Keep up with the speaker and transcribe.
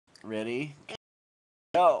Ready?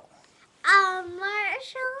 Go.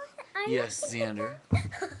 Marshall. Yes, Xander.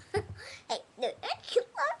 Hey, no, you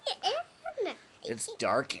love your hand. It's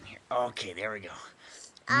dark in here. Okay, there we go.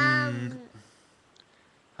 Um,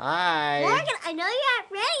 Hi. Morgan, I know you're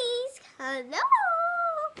at Ray's.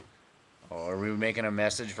 Hello. Oh, are we making a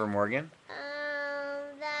message for Morgan?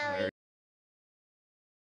 That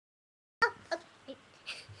Or- okay.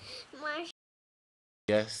 Marshall.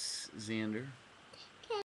 Yes, Xander.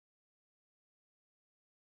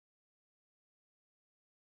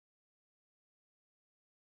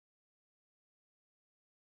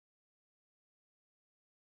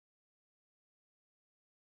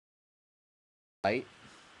 Light?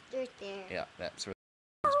 Right there. Yeah, that's where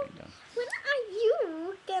it's being done. When are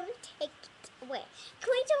you gonna take it away? Can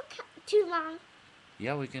we do too long?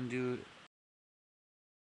 Yeah, we can do.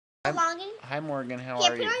 Longing? Hi, Morgan. How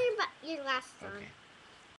Here, are put you? on your glasses on.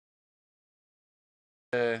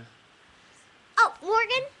 Okay. Oh,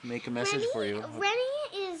 Morgan. Make a message for you. Rennie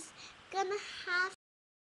is gonna have.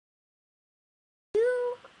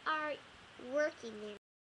 You are working there.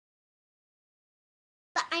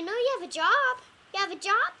 But I know you have a job. You have a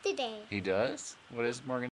job today. He does? What is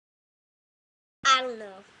Morgan? I don't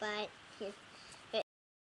know, but here.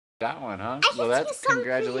 Got one, huh? I can Well, sing that's a song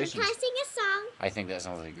congratulations. For you. Can I sing a song? I think that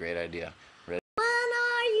sounds like a great idea. Ready? When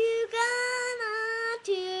are you gonna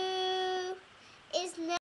do? Is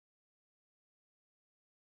now.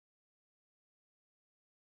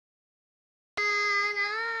 When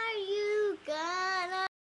are you gonna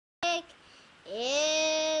take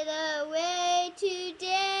it away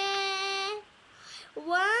today?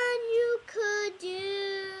 What you could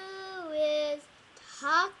do is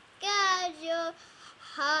talk out your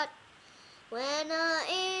heart when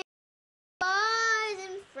it was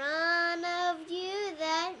in front of you.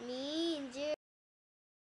 That means you're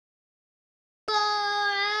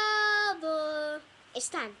forever. It's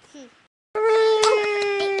time. Oh,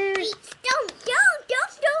 wait, don't.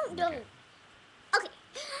 Okay. Okay.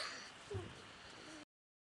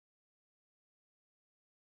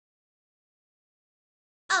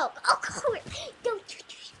 Oh, cool. Don't you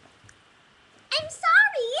do it. I'm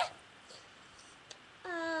sorry.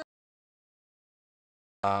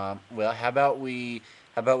 Well, how about we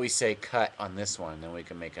say cut on this one, then we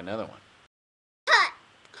can make another one. Cut.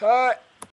 Cut.